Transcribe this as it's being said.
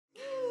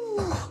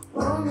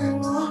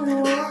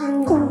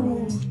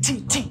Ooh,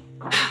 T, T,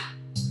 ha.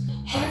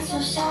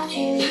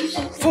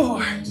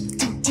 4,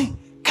 T, T,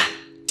 ka,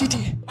 T, T.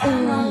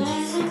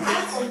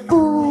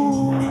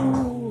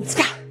 Ooh,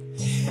 ska,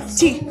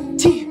 T,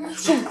 T, ooh,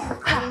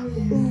 ha.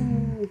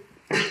 Ooh.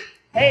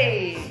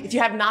 Hey, if you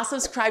have not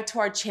subscribed to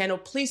our channel,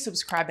 please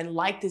subscribe and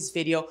like this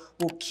video.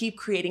 We'll keep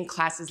creating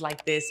classes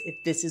like this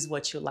if this is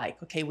what you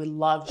like, okay? We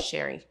love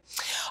sharing.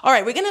 All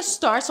right, we're gonna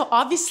start. So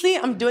obviously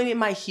I'm doing it in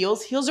my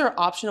heels. Heels are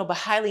optional, but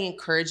highly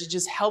encouraged. It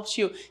just helps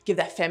you give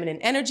that feminine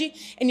energy.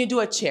 And you do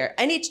a chair.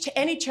 Any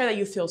chair that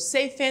you feel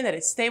safe in, that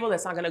it's stable,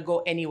 that's not gonna go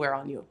anywhere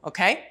on you,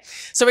 okay?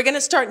 So we're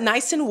gonna start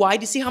nice and wide.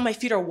 You see how my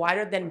feet are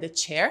wider than the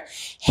chair?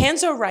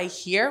 Hands are right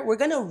here. We're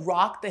gonna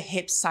rock the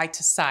hips side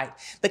to side.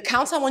 The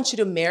counts I want you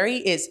to marry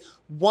is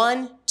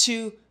 1,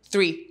 2,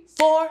 3,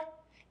 4,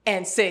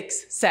 and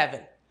 6,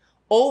 7.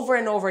 Over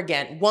and over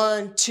again.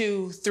 1,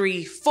 2,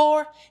 3,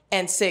 4,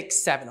 and 6,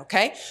 7,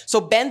 okay? So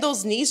bend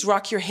those knees,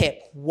 rock your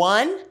hip.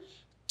 1,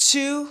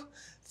 2,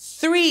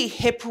 3,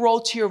 hip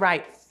roll to your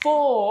right.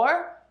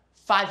 4,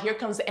 5, here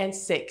comes and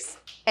 6,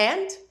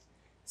 and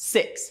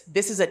 6.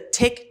 This is a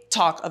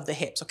tick-tock of the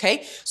hips,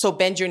 okay? So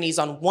bend your knees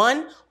on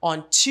 1,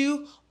 on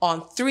 2,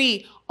 on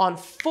 3, on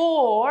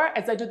 4.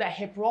 As I do that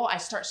hip roll, I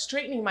start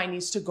straightening my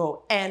knees to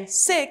go and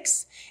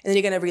 6, and then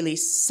you're gonna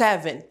release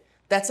 7.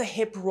 That's a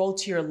hip roll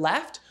to your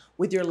left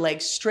with your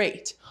legs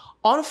straight.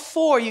 On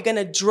 4, you're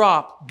gonna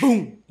drop,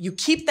 boom. You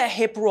keep that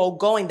hip roll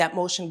going, that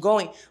motion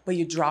going, but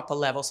you drop a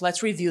level. So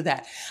let's review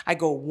that. I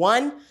go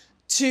 1,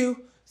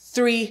 2,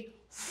 3,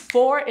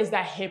 4 is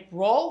that hip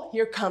roll.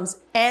 Here comes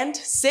and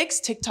 6,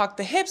 tick-tock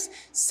the hips.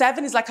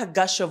 7 is like a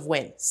gush of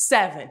wind.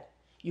 7,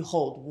 you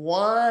hold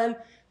 1,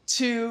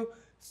 2,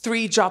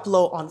 3, drop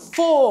low on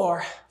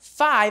 4,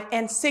 5,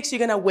 and 6, you're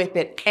gonna whip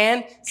it,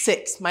 and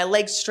 6. My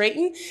legs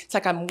straighten. It's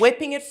like I'm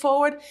whipping it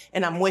forward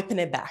and I'm whipping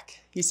it back.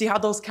 You see how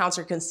those counts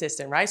are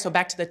consistent, right? So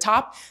back to the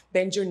top,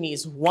 bend your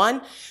knees.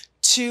 1,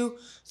 2,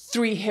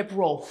 3, hip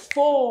roll.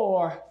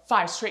 4,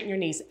 5, straighten your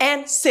knees,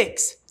 and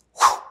 6.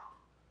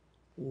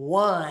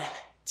 1,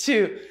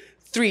 2,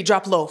 3,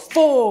 drop low.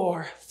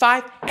 4,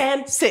 5,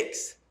 and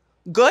 6.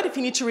 Good. If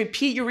you need to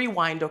repeat, you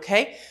rewind,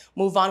 okay?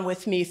 Move on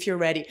with me if you're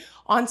ready.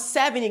 On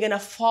 7, you're gonna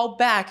fall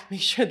back.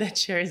 Make sure that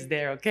chair is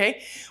there,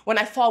 okay? When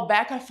I fall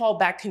back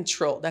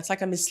control. That's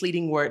like a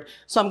misleading word.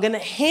 So I'm gonna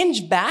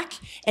hinge back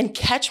and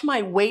catch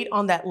my weight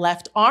on that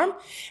left arm.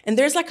 And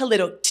there's like a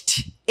little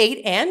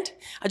 8 and.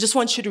 I just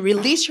want you to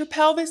release your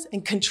pelvis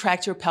and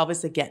contract your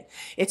pelvis again.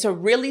 It's a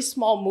really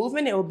small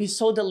movement. It will be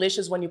so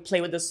delicious when you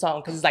play with the song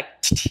because it's like,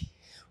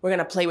 we're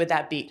gonna play with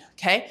that beat,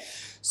 okay?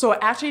 So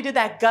after you did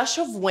that gush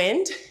of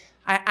wind,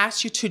 I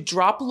asked you to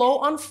drop low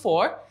on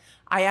 4.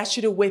 I asked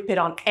you to whip it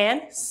on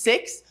and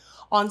 6.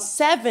 On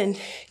 7,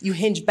 you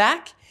hinge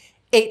back,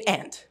 8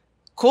 and.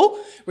 Cool?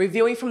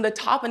 Reviewing from the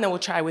top and then we'll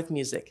try with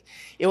music.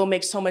 It will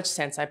make so much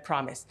sense, I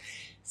promise.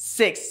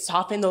 6,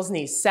 soften those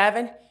knees.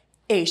 7,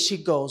 8, she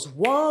goes.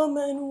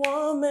 Woman,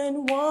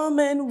 woman,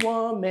 woman,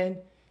 woman.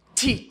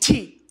 T,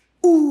 T,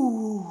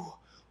 ooh.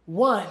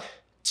 1,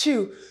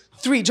 2,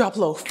 3, drop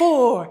low.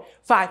 4,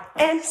 5,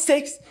 and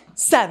 6,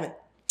 7.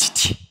 T,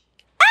 T.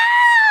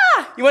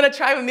 Ah! You wanna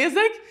try with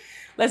music?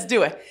 Let's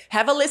do it.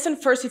 Have a listen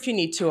first if you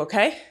need to,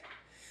 okay?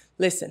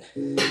 Listen.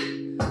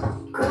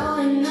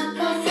 Growing up,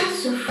 I felt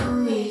so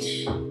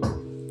foolish.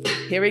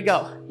 Here we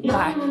go.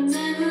 5,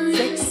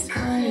 6,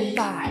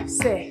 5,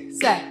 6,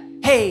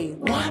 7. Hey,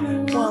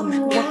 one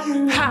woman,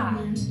 one, ha,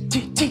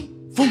 T, T,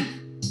 boom.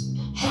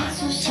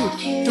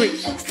 2, 3,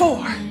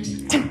 4,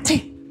 T,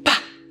 T,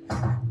 pa.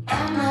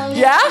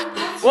 Yeah?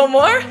 One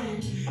more?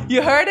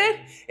 You heard it?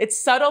 It's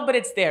subtle, but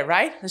it's there,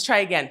 right? Let's try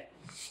again.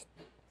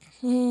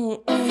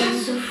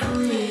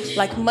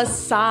 Like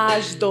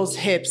massage those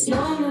hips.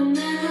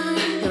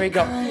 Here we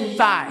go.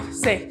 5,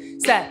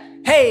 6,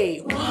 7.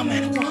 Hey,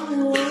 woman,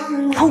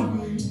 woman.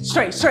 Boom.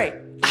 Straight, straight.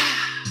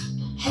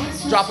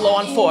 Ah. Drop low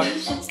on 4.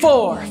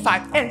 4,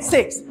 5, and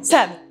 6,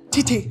 7.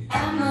 TT.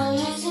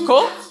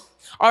 Cool?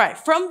 All right,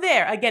 from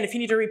there, again, if you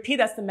need to repeat,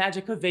 that's the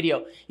magic of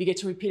video. You get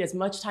to repeat as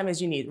much time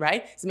as you need,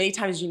 right? As many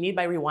times as you need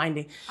by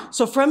rewinding.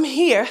 So from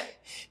here,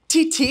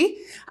 TT,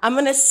 I'm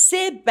gonna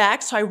sit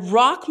back. So I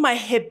rock my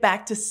hip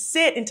back to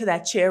sit into that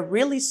chair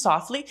really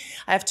softly.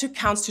 I have 2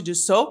 counts to do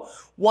so.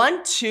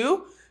 1,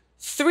 2,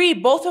 3,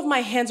 both of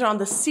my hands are on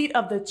the seat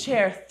of the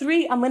chair.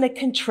 3, I'm gonna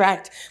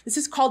contract. This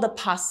is called a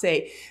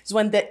passe. It's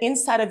when the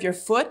inside of your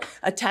foot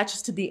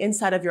attaches to the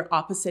inside of your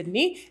opposite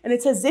knee, and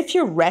it's as if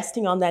you're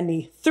resting on that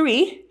knee.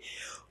 3,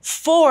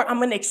 4,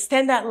 I'm gonna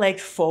extend that leg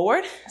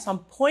forward. So I'm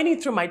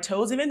pointing through my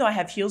toes, even though I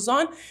have heels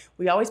on.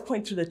 We always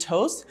point through the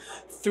toes.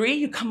 3,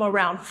 you come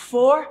around.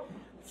 4,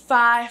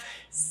 5,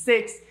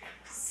 6,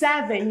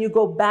 7, you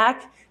go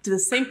back to the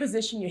same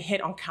position you hit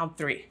on count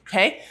 3,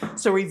 okay?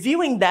 So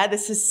reviewing that,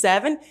 this is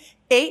 7,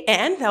 8,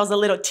 and that was a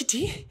little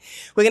titty.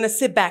 We're gonna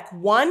sit back.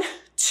 1,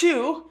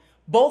 2,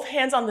 both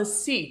hands on the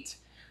seat.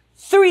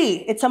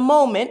 3, it's a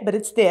moment, but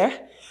it's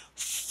there.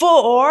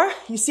 4,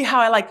 you see how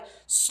I like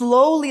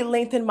slowly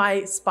lengthen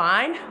my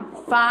spine.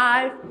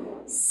 5,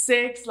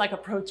 6, like a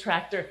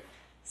protractor.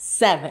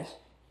 7,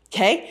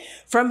 okay?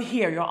 From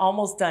here, you're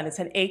almost done. It's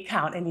an 8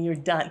 count and you're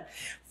done.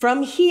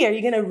 From here,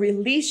 you're gonna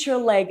release your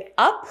leg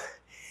up,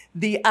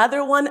 the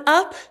other one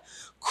up,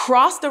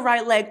 cross the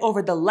right leg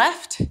over the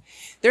left.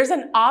 There's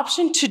an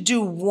option to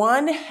do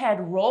one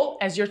head roll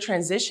as you're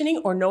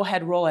transitioning or no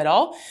head roll at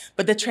all,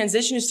 but the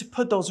transition is to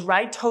put those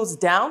right toes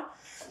down,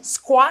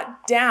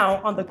 squat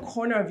down on the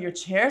corner of your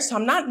chair. So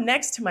I'm not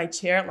next to my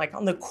chair, I'm like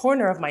on the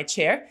corner of my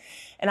chair.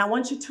 And I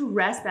want you to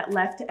rest that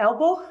left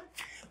elbow,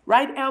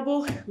 right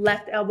elbow,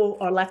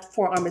 or left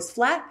forearm is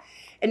flat.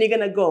 And you're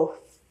gonna go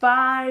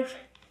 5,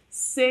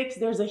 6.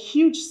 There's a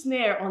huge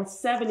snare on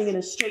 7. You're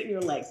gonna straighten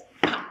your legs.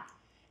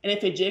 And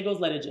if it jiggles,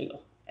 let it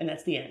jiggle. And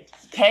that's the end,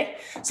 okay?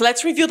 So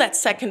let's review that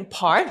second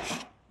part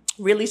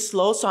really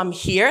slow. So I'm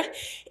here,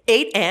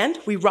 8 and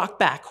we rock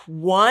back.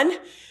 1,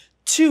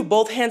 2,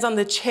 both hands on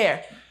the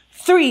chair.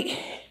 3,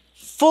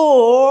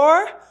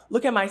 4,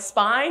 look at my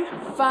spine.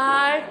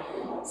 5,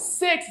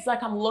 6, it's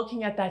like I'm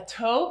looking at that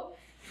toe.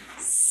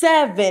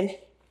 7,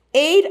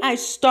 8, I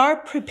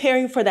start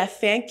preparing for that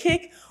fan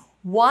kick.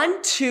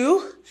 1,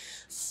 2,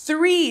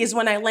 3 is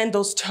when I land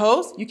those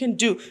toes. You can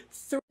do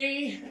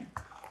 3,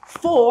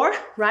 4,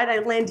 right? I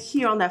land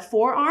here on that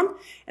forearm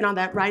and on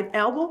that right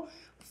elbow.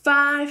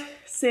 5,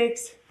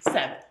 6,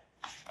 7,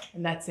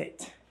 and that's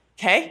it.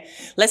 Okay,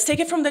 let's take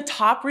it from the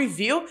top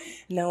review,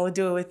 and then we'll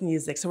do it with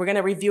music. So we're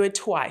gonna review it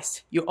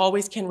twice. You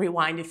always can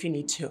rewind if you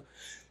need to.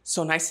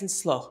 So nice and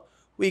slow.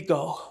 We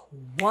go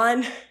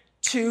 1,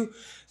 2,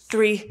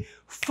 3,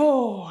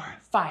 4,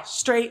 5.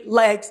 Straight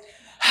legs.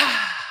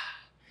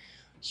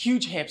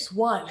 Huge hips.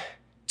 1,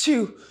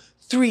 2,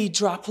 3.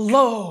 Drop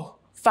low.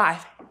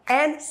 5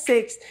 and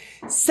 6,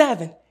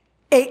 7,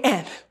 8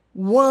 and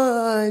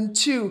 1,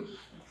 2,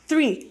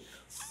 3,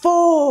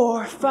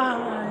 4,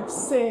 5,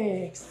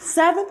 6,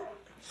 7.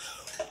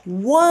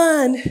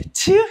 1,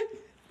 2,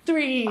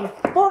 3,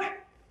 4,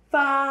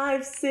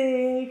 5,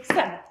 6,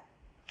 7.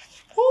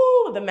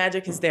 Woo, the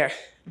magic is there.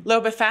 A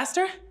little bit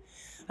faster.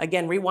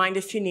 Again, rewind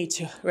if you need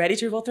to. Ready,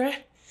 triple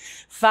threat?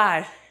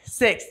 5,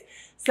 6,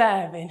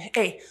 7,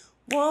 8.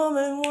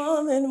 Woman,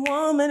 woman,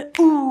 woman.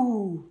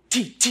 Ooh,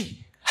 T,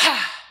 T,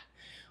 ha.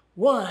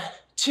 1,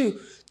 2,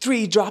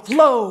 3, drop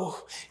low.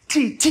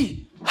 T,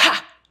 T,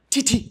 ha,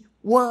 T, T.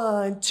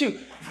 1, 2,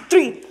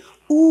 3.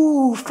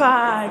 Ooh,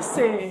 5,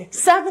 6,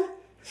 7.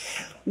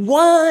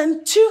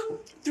 1, 2,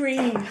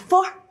 3,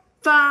 4,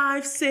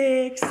 5,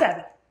 6,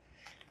 7.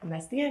 And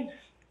that's the end.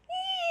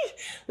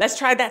 Let's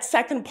try that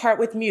second part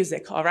with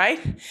music, all right?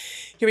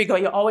 Here we go.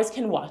 You always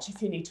can watch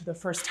if you need to the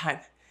first time.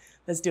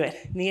 Let's do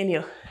it. Me and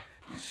you.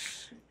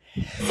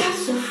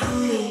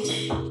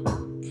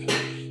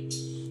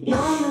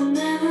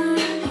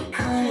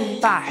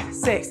 5,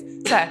 6,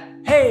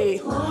 7. Hey.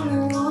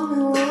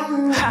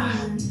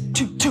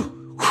 2, 2.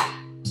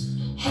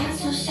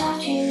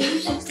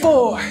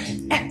 4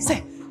 and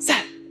 6,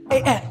 7,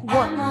 8 and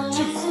 1,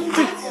 2,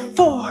 3,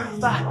 4,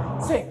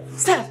 5,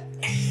 6, 7.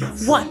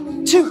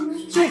 1,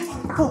 2, 3,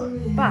 4,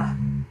 5.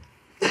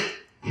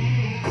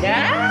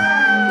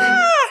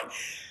 Yeah!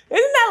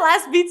 Isn't that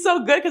last beat so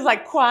good? Because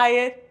like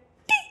quiet,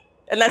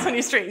 and that's when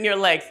you straighten your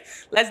legs.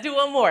 Let's do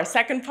one more.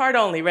 Second part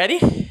only. Ready?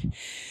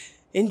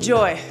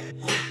 Enjoy.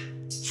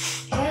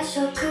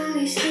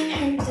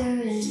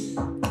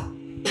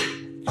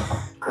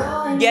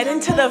 Get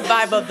into the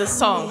vibe of the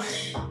song.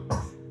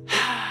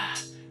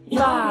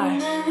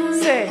 5,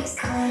 6,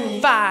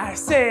 5,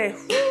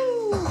 6.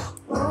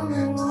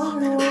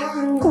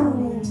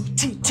 Ooh,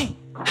 T, T,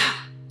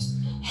 ha.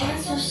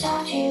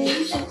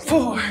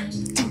 4,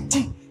 T, T,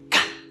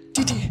 ka,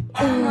 T, T.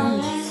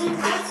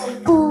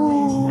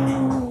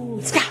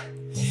 Ooh, ska,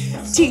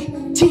 T,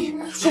 T, ooh,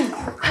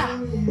 ha.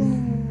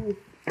 Ooh.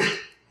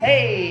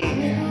 Hey,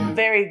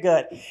 very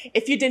good.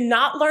 If you did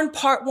not learn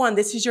part 1,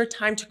 this is your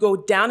time to go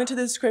down into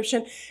the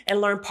description and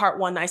learn part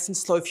 1 nice and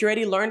slow. If you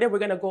already learned it, we're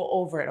gonna go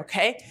over it,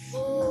 okay?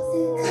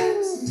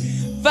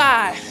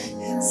 5,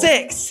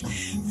 6,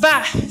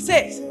 5,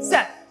 6,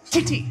 7,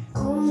 T, T.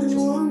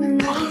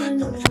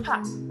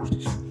 Ha.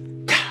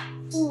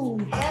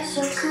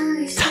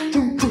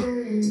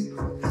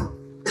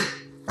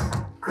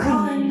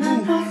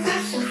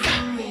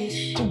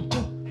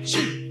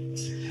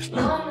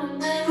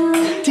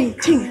 Ting,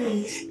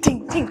 ting,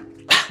 ting, ting,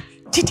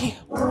 ting, ting.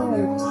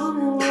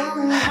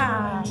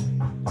 Ha.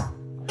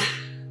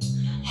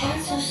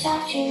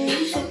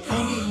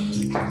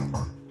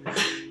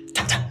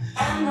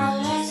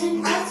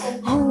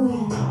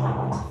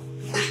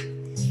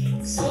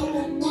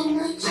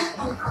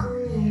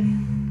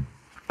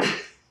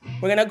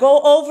 We're gonna go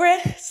over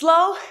it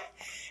slow,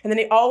 and then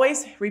you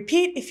always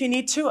repeat if you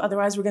need to,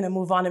 otherwise we're gonna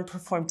move on and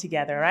perform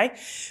together, all right?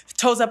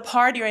 Toes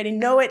apart, you already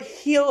know it.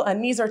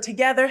 Knees are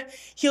together,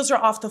 heels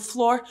are off the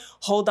floor.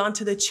 Hold on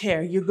to the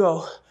chair, you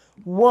go.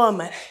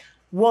 Woman,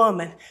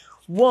 woman,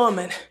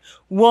 woman,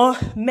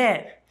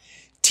 woman.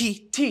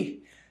 T,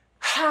 T,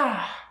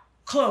 ha,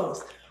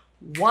 close.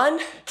 1,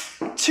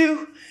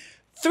 2,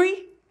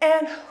 3,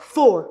 and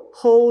 4.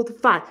 Hold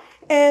 5,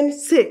 and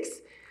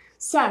 6,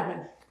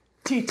 7,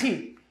 T,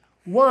 T.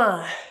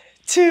 1,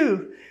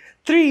 2,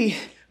 3,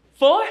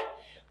 4,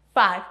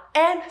 5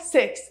 and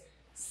 6,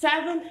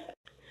 7.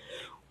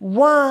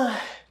 1,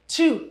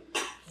 2,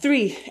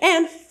 3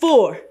 and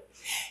 4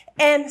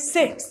 and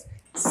 6,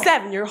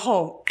 7. You're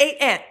home. 8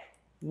 and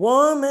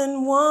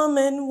woman,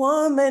 woman,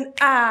 woman.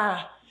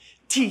 Ah,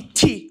 T,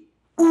 T,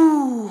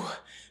 ooh.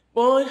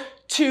 1,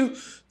 2,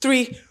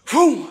 3,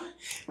 boom.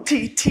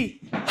 T, T,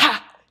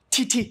 ha.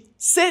 T, T,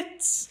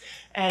 sits.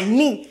 And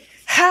knee,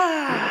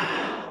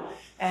 ha.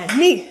 And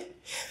knee.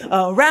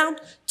 Around,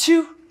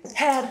 2,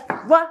 head,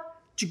 1.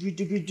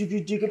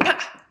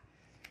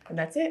 And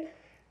that's it.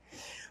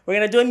 We're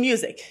gonna do a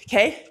music,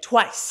 okay?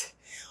 Twice.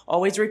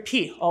 Always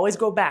repeat, always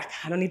go back.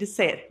 I don't need to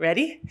say it.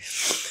 Ready?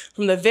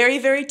 From the very,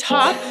 very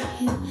top,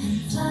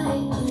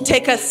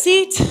 take a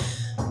seat.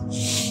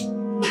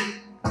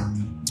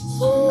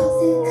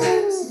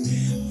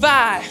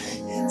 5,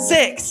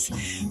 6,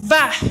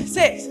 5,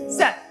 6,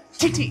 7,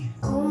 T.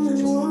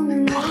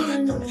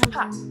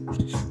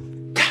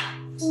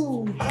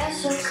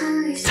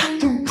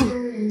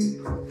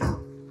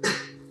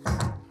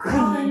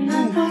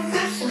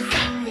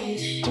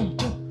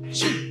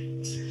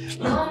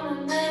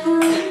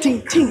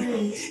 Ting,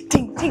 ting,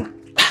 ting, ting,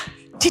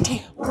 ting,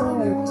 ting.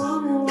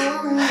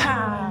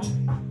 Ha.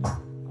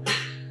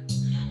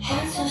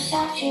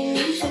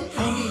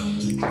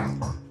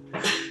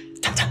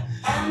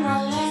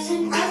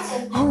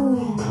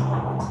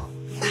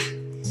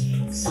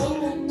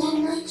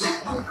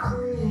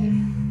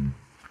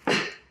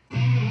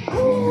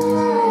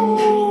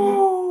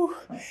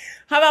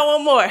 How about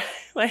one more?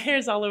 My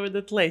hair's all over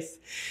the place.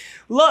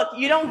 Look,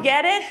 you don't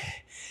get it?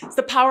 It's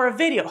the power of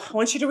video. I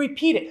want you to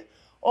repeat it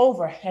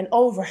over and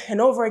over and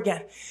over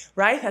again,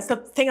 right? That's the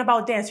thing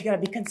about dance. You gotta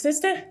be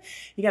consistent.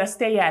 You gotta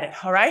stay at it,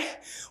 all right?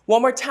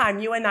 One more time,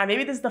 you and I.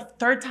 Maybe this is the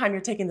 3rd time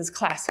you're taking this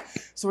class,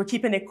 so we're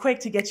keeping it quick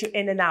to get you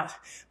in and out.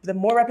 But the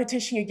more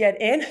repetition you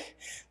get in,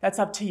 that's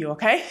up to you,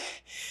 okay?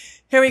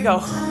 Here we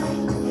go.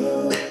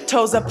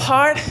 Toes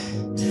apart,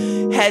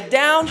 head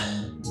down.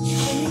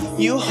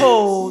 You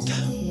hold.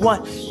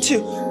 1,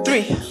 2,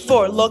 3,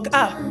 4. Look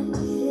up.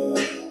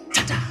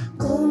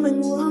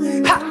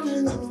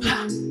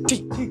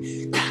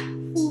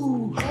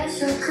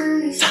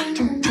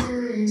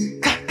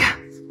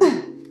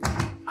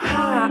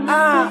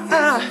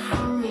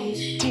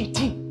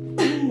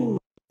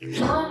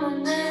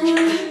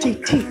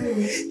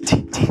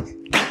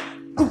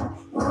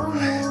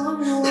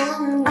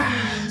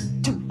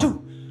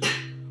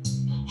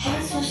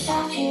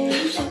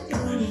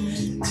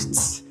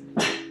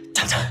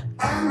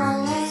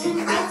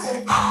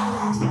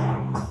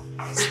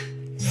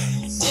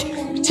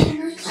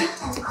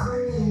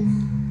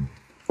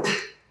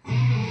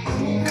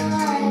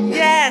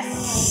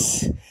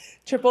 Yes!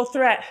 Triple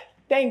threat.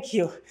 Thank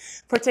you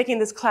for taking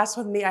this class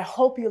with me. I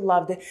hope you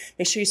loved it.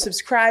 Make sure you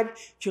subscribe.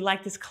 If you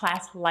like this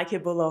class, like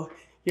it below.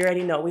 You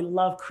already know we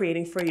love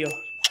creating for you.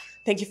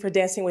 Thank you for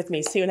dancing with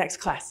me. See you next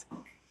class.